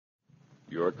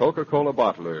Your Coca-Cola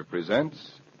bottler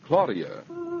presents Claudia.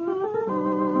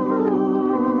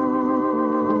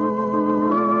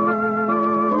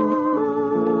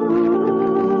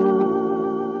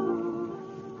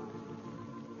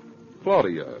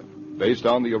 Claudia, based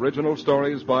on the original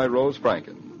stories by Rose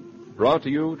Franken. Brought to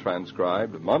you,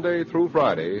 transcribed Monday through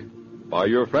Friday, by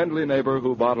your friendly neighbor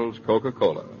who bottles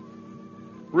Coca-Cola.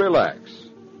 Relax,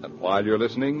 and while you're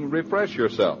listening, refresh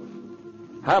yourself.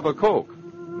 Have a Coke.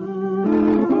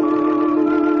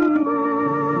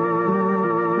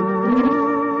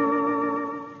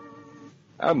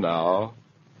 And now,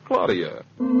 Claudia.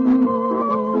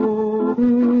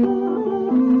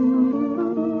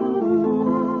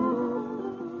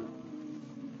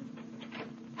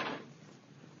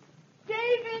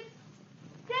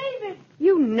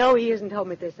 You know he isn't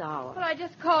home at this hour. Well, I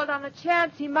just called on a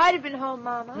chance. He might have been home,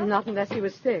 Mama. Not unless he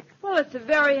was sick. Well, it's a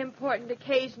very important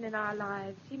occasion in our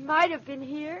lives. He might have been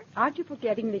here. Aren't you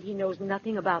forgetting that he knows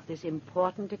nothing about this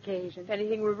important occasion? If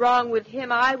anything were wrong with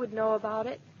him, I would know about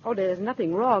it. Oh, there's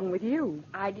nothing wrong with you.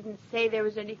 I didn't say there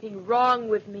was anything wrong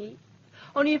with me.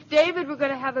 Only if David were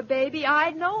going to have a baby,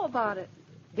 I'd know about it.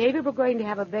 David were going to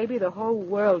have a baby, the whole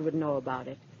world would know about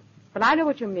it. But I know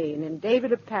what you mean, and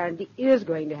David apparently is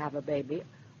going to have a baby,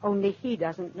 only he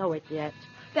doesn't know it yet.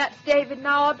 That's David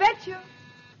now, I'll bet you.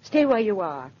 Stay where you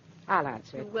are. I'll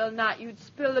answer You it. will not. You'd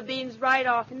spill the beans right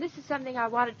off, and this is something I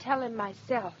want to tell him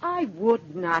myself. I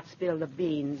would not spill the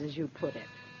beans, as you put it.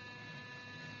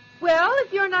 Well,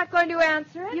 if you're not going to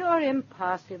answer it... You're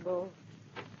impossible.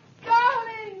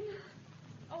 Darling!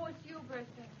 Oh, it's you, Bertha.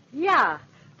 Yeah.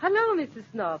 Hello, Mrs.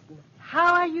 Norton.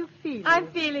 How are you feeling?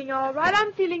 I'm feeling all right.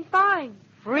 I'm feeling fine.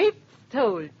 Fritz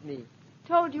told me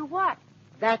Told you what?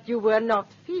 that you were not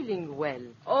feeling well.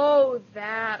 Oh,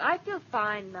 that. I feel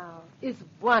fine now. It's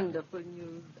wonderful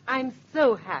news. I'm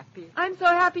so happy. I'm so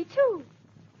happy, too.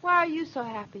 Why are you so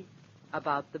happy?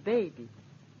 About the baby.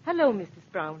 Hello, Mrs.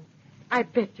 Brown. I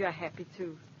bet you're happy,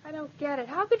 too. I don't get it.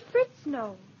 How could Fritz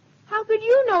know? How could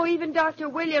you know even Dr.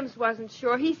 Williams wasn't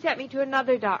sure? He sent me to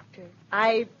another doctor.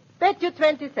 I bet you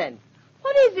 20 cents.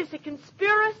 What is this, a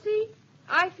conspiracy?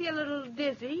 I feel a little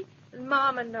dizzy, and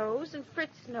Mama knows, and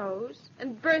Fritz knows,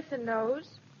 and Bertha knows,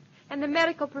 and the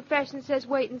medical profession says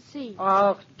wait and see.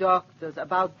 Oh, doctors,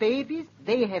 about babies,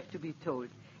 they have to be told.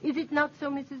 Is it not so,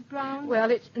 Mrs. Brown?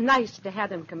 Well, it's nice to have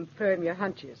them confirm your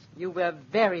hunches. You were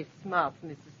very smart,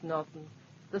 Mrs. Norton.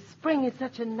 The spring is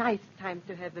such a nice time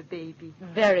to have a baby.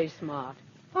 Very smart.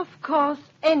 Of course,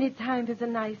 any time is a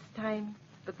nice time.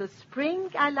 But the spring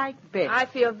I like best. I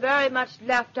feel very much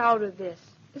left out of this,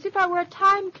 as if I were a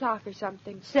time clock or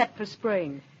something. Set for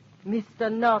spring.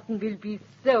 Mr. Norton will be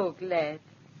so glad.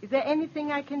 Is there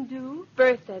anything I can do?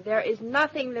 Bertha, there is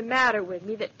nothing the matter with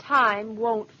me that time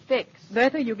won't fix.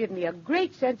 Bertha, you give me a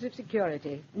great sense of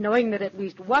security, knowing that at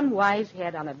least one wise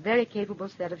head on a very capable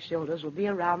set of shoulders will be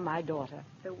around my daughter.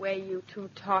 The way you two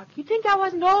talk, you'd think I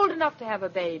wasn't old enough to have a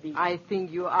baby. I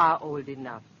think you are old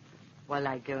enough. Well,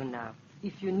 I go now.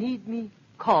 If you need me,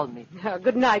 call me.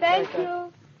 Good night, Thank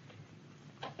Bertha.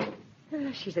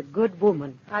 you. She's a good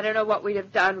woman. I don't know what we'd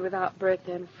have done without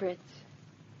Bertha and Fritz.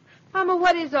 Mama,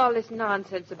 what is all this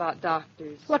nonsense about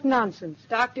doctors? What nonsense.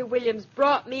 Dr. Williams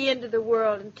brought me into the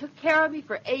world and took care of me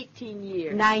for 18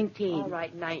 years. 19. All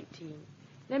right, 19.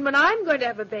 Then when I'm going to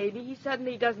have a baby, he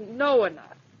suddenly doesn't know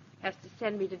enough. Has to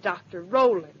send me to Dr.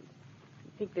 Rowland.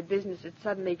 I think the business had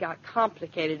suddenly got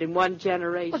complicated in one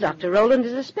generation. Well, Dr. Rowland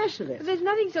is a specialist. But there's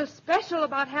nothing so special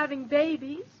about having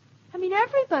babies. I mean,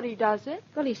 everybody does it.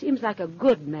 Well, he seems like a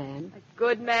good man. A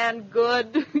good man,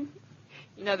 good.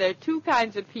 You know, there are two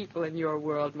kinds of people in your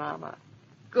world, Mama.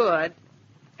 Good,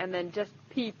 and then just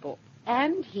people.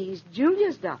 And he's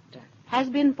Julia's doctor. Has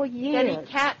been for years. Then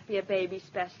he can't be a baby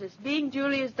specialist. Being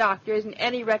Julia's doctor isn't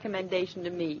any recommendation to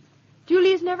me.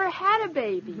 Julia's never had a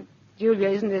baby. Julia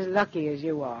isn't as lucky as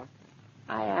you are.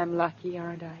 I am lucky,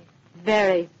 aren't I?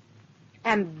 Very.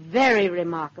 And very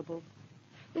remarkable.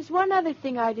 There's one other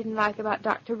thing I didn't like about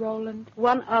Dr. Rowland.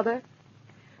 One other?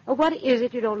 What is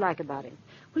it you don't like about him?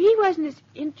 Well, he wasn't as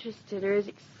interested or as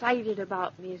excited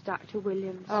about me as Dr.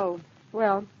 Williams. Oh,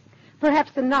 well,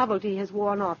 perhaps the novelty has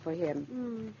worn off for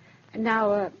him.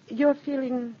 Now, you're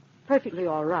feeling perfectly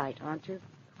all right, aren't you?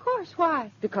 Of course.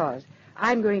 Why? Because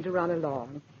I'm going to run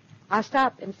along. I'll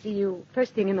stop and see you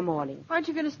first thing in the morning. Aren't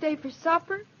you going to stay for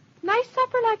supper? Nice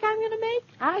supper like I'm going to make?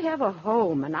 I have a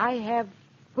home, and I have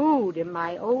food in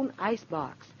my own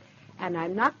icebox. And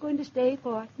I'm not going to stay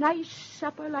for a nice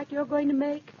supper like you're going to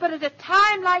make. But at a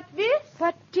time like this?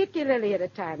 Particularly at a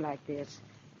time like this.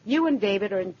 You and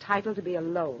David are entitled to be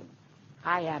alone.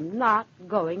 I am not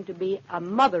going to be a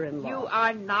mother-in-law. You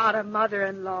are not a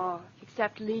mother-in-law,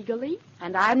 except legally.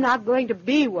 And I'm not going to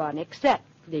be one except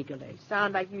legally. You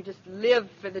sound like you just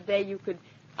lived for the day you could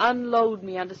unload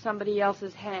me onto somebody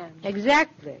else's hands.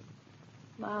 Exactly.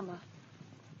 Mama,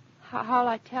 how'll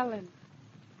I tell him?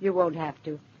 You won't have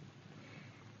to.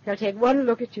 He'll take one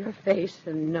look at your face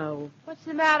and know. What's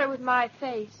the matter with my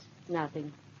face?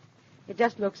 Nothing. It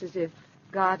just looks as if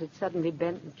God had suddenly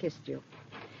bent and kissed you.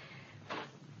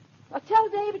 Well, tell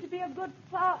David to be a good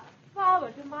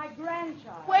father to my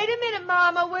grandchild. Wait a minute,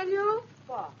 Mama, will you?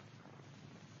 What?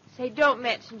 Say, don't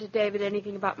mention to David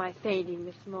anything about my fainting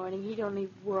this morning. He'd only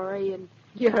worry and...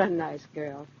 You're a nice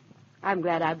girl. I'm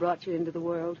glad I brought you into the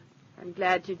world. I'm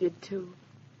glad you did, too.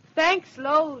 Thanks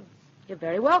loads. You're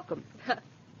very welcome.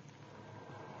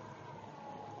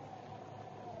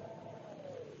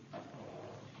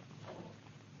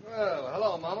 Well,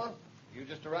 hello, Mama. You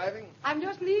just arriving? I'm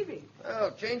just leaving.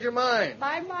 Oh, change your mind.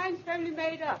 My mind's fairly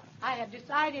made up. I have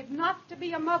decided not to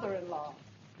be a mother-in-law.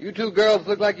 You two girls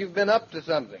look like you've been up to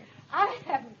something. I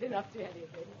haven't been up to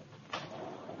anything.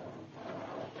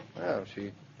 Well,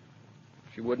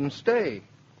 she wouldn't stay.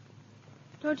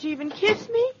 Don't you even kiss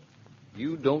me?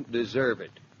 You don't deserve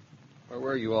it. Where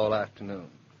were you all afternoon?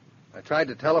 I tried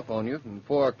to telephone you from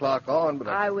 4 o'clock on, but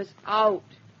I was out.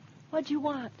 What'd you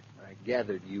want? I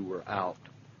gathered you were out.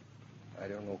 I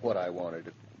don't know what I wanted.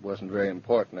 It wasn't very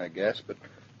important, I guess, but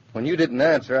when you didn't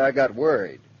answer, I got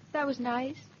worried. That was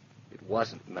nice. It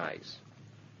wasn't nice.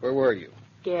 Where were you?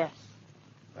 Guess.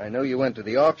 I know you went to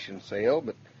the auction sale,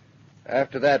 but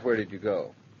after that, where did you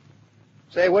go?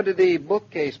 Say, what did the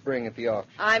bookcase bring at the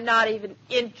auction? I'm not even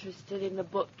interested in the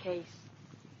bookcase.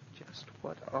 Just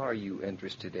what are you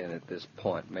interested in at this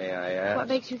point, may I ask? What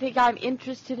makes you think I'm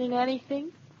interested in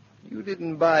anything? You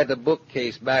didn't buy the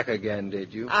bookcase back again,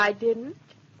 did you? I didn't.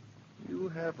 You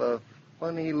have a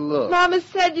funny look. Mama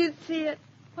said you'd see it.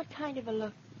 What kind of a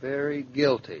look? Very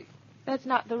guilty. That's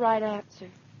not the right answer.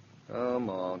 Come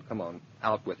on.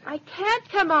 Out with it. I can't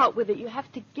come out with it. You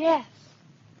have to guess.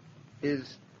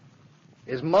 Is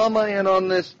Mama in on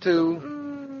this,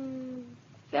 too?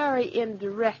 Very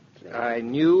indirectly. I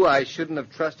knew I shouldn't have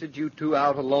trusted you two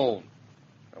out alone.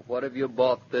 Now, what have you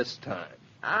bought this time?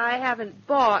 I haven't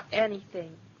bought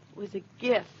anything. It was a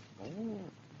gift.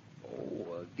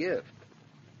 Oh, a gift.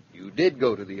 You did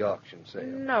go to the auction sale.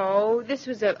 No, this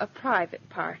was a private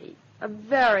party. A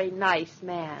very nice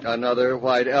man. Another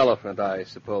white elephant, I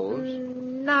suppose.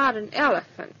 Not an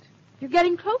elephant. You're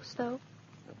getting close, though.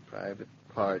 A private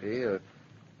party, a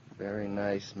very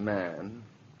nice man,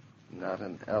 not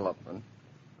an elephant.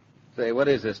 Say, what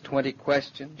is this, 20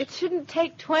 questions? It shouldn't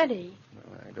take 20.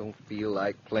 Well, I don't feel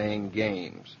like playing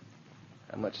games.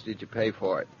 How much did you pay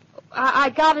for it? I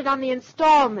got it on the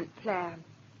installment plan.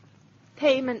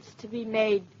 Payments to be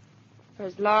made for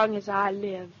as long as I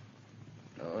live.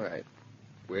 All right.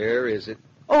 Where is it?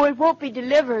 Oh, it won't be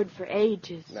delivered for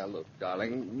ages. Now, look,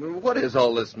 darling, what is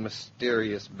all this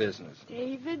mysterious business?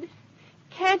 David,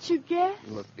 can't you guess?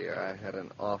 Look, dear, I had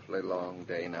an awfully long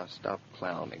day. Now, stop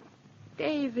clowning.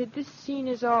 David, this scene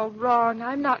is all wrong.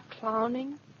 I'm not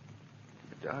clowning.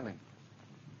 Darling,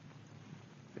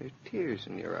 there's tears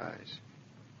in your eyes.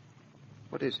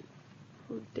 What is it?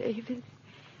 Oh, David,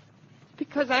 it's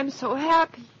because I'm so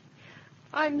happy.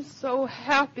 I'm so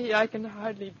happy I can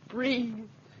hardly breathe.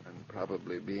 I'm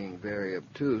probably being very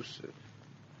obtuse.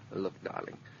 Look,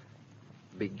 darling,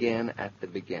 begin at the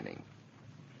beginning.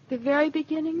 The very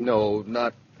beginning? No,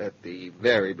 not at the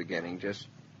very beginning, just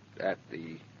at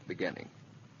the beginning.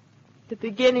 The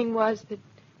beginning was that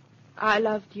I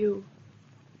loved you,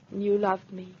 and you loved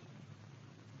me.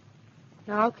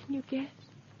 Now can you guess?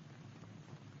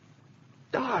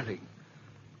 Darling.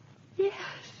 Yes.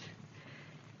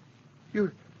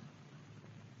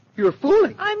 You're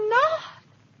fooling. I'm not.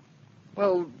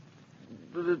 Well,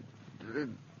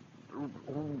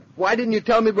 why didn't you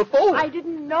tell me before? I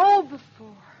didn't know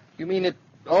before. You mean it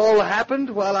all happened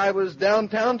while I was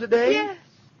downtown today? Yes.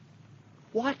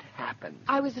 What happened?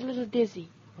 I was a little dizzy.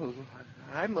 Well,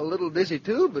 I'm a little dizzy,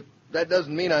 too, but that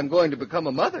doesn't mean I'm going to become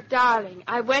a mother. Darling,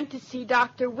 I went to see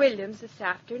Dr. Williams this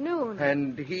afternoon.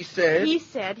 And he said? He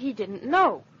said he didn't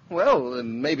know. Well,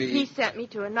 then maybe... He sent me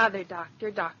to another doctor,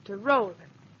 Dr. Rowland.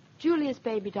 Julia's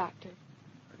baby doctor.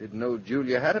 I didn't know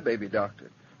Julia had a baby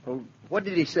doctor. Well, what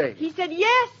did he say? He said,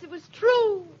 yes, it was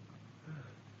true.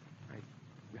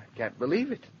 I can't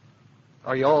believe it.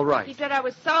 Are you all right? He said I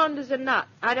was sound as a nut.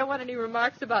 I don't want any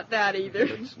remarks about that either.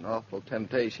 It's an awful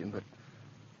temptation, but...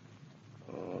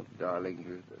 Oh, darling,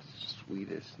 you're the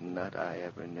sweetest nut I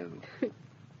ever knew.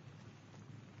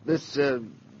 This,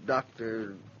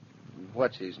 Dr...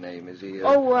 What's his name? Is he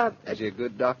is he a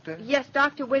good doctor? Yes,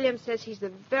 Dr. Williams says he's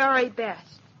the very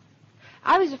best.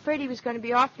 I was afraid he was going to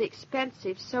be awfully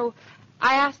expensive, so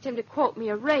I asked him to quote me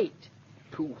a rate.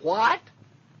 To what?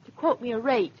 To quote me a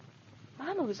rate.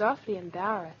 Mama was awfully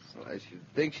embarrassed. Well, I should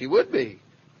think she would be.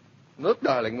 Look,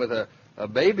 darling, with a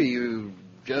baby, you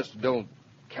just don't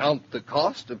count the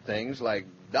cost of things like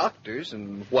doctors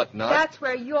and whatnot. That's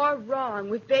where you're wrong.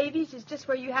 With babies, it's just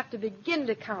where you have to begin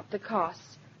to count the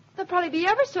costs. There'll probably be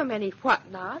ever so many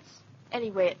whatnots.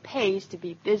 Anyway, it pays to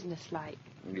be businesslike.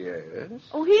 Yes.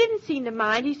 Oh, he didn't seem to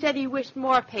mind. He said he wished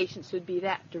more patients would be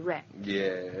that direct.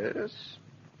 Yes.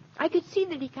 I could see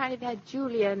that he kind of had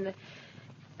Julia in the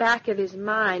back of his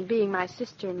mind, being my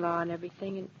sister-in-law and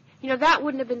everything. And, you know, that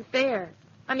wouldn't have been fair.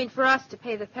 I mean, for us to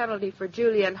pay the penalty for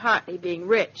Julia and Hartley being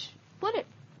rich. Would it?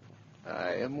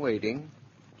 I am waiting.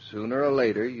 Sooner or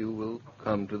later, you will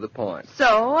come to the point.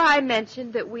 So I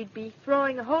mentioned that we'd be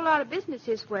throwing a whole lot of business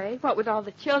his way, what with all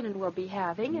the children we'll be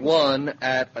having. And One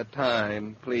at a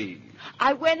time, please.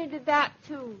 I went into that,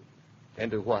 too.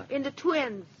 Into what? Into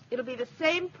twins. It'll be the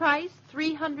same price,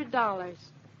 $300.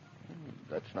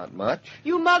 That's not much.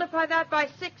 You multiply that by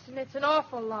 6, and it's an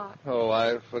awful lot. Oh,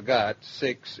 I forgot.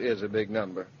 6 is a big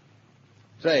number.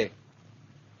 Say,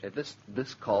 this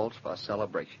calls for a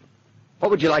celebration.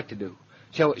 What would you like to do?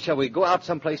 Shall we go out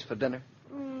someplace for dinner?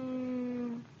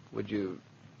 Would you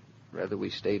rather we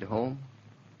stayed home?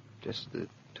 Just the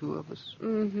two of us?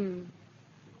 Mm-hmm.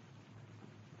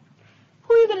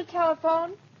 Who are you going to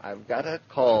telephone? I've got a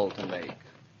call to make.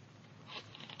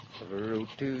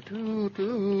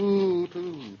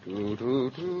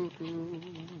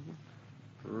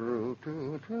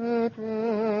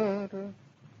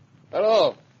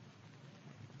 Hello?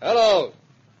 Hello?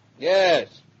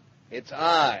 Yes, it's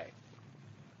I.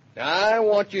 Now, I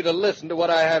want you to listen to what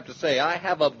I have to say. I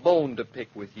have a bone to pick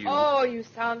with you. Oh, you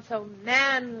sound so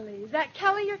manly. Is that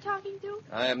Kelly you're talking to?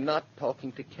 I am not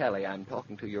talking to Kelly. I'm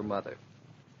talking to your mother.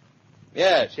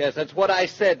 Yes, that's what I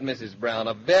said, Mrs. Brown.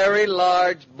 A very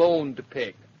large bone to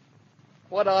pick.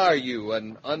 What are you,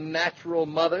 an unnatural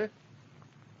mother?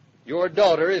 Your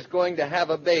daughter is going to have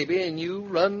a baby, and you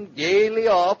run gaily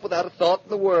off without a thought in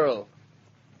the world.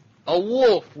 A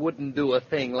wolf wouldn't do a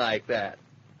thing like that.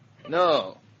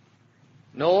 No,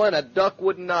 and a duck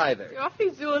wouldn't either. You're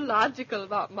awfully zoological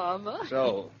about Mama.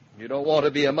 So, you don't want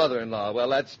to be a mother-in-law. Well,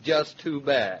 that's just too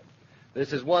bad.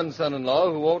 This is one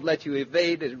son-in-law who won't let you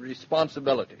evade his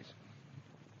responsibilities.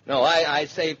 No, I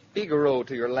say Figaro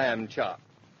to your lamb chop.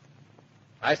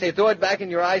 I say throw it back in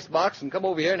your icebox and come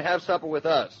over here and have supper with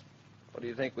us. What do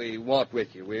you think we want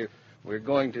with you? We're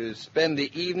going to spend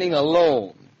the evening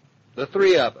alone, the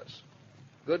three of us.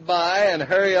 Goodbye and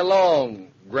hurry along,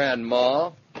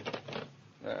 Grandma.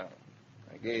 Now,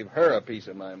 I gave her a piece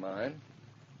of my mind.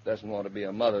 Doesn't want to be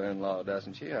a mother-in-law,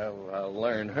 doesn't she? I'll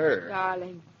learn her.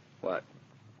 Darling. What?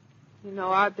 You know,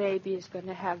 our baby is going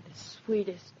to have the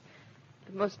sweetest,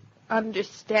 the most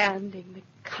understanding, the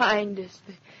kindest,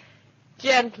 the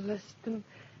gentlest, the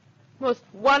most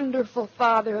wonderful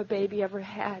father a baby ever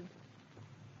had.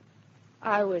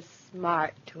 I was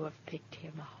smart to have picked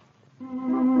him out.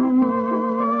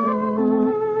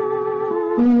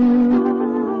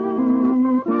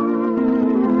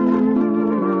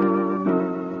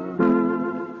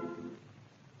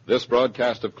 This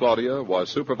broadcast of Claudia was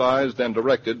supervised and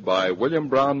directed by William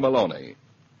Brown Maloney.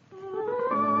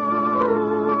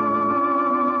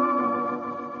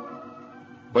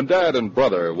 When Dad and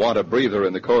Brother want a breather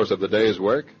in the course of the day's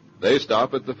work, they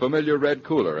stop at the familiar red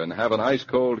cooler and have an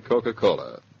ice-cold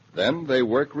Coca-Cola. Then they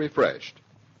work refreshed.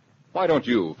 Why don't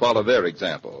you follow their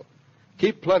example?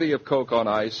 Keep plenty of Coke on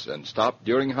ice and stop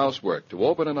during housework to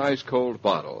open an ice-cold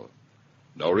bottle.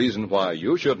 No reason why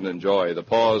you shouldn't enjoy the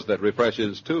pause that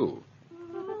refreshes, too.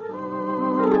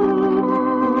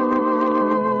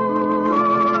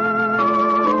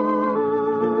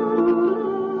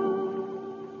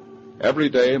 Every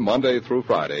day, Monday through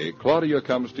Friday, Claudia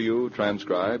comes to you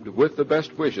transcribed with the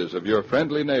best wishes of your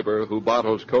friendly neighbor who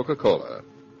bottles Coca-Cola.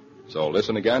 So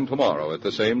listen again tomorrow at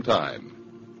the same time.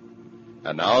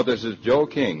 And now this is Joe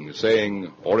King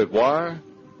saying au revoir,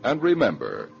 and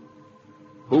remember,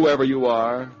 whoever you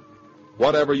are,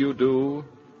 whatever you do,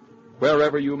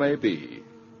 wherever you may be,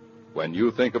 when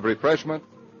you think of refreshment,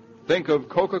 think of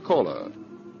Coca-Cola.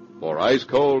 For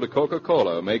ice-cold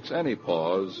Coca-Cola makes any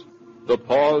pause the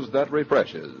pause that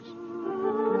refreshes.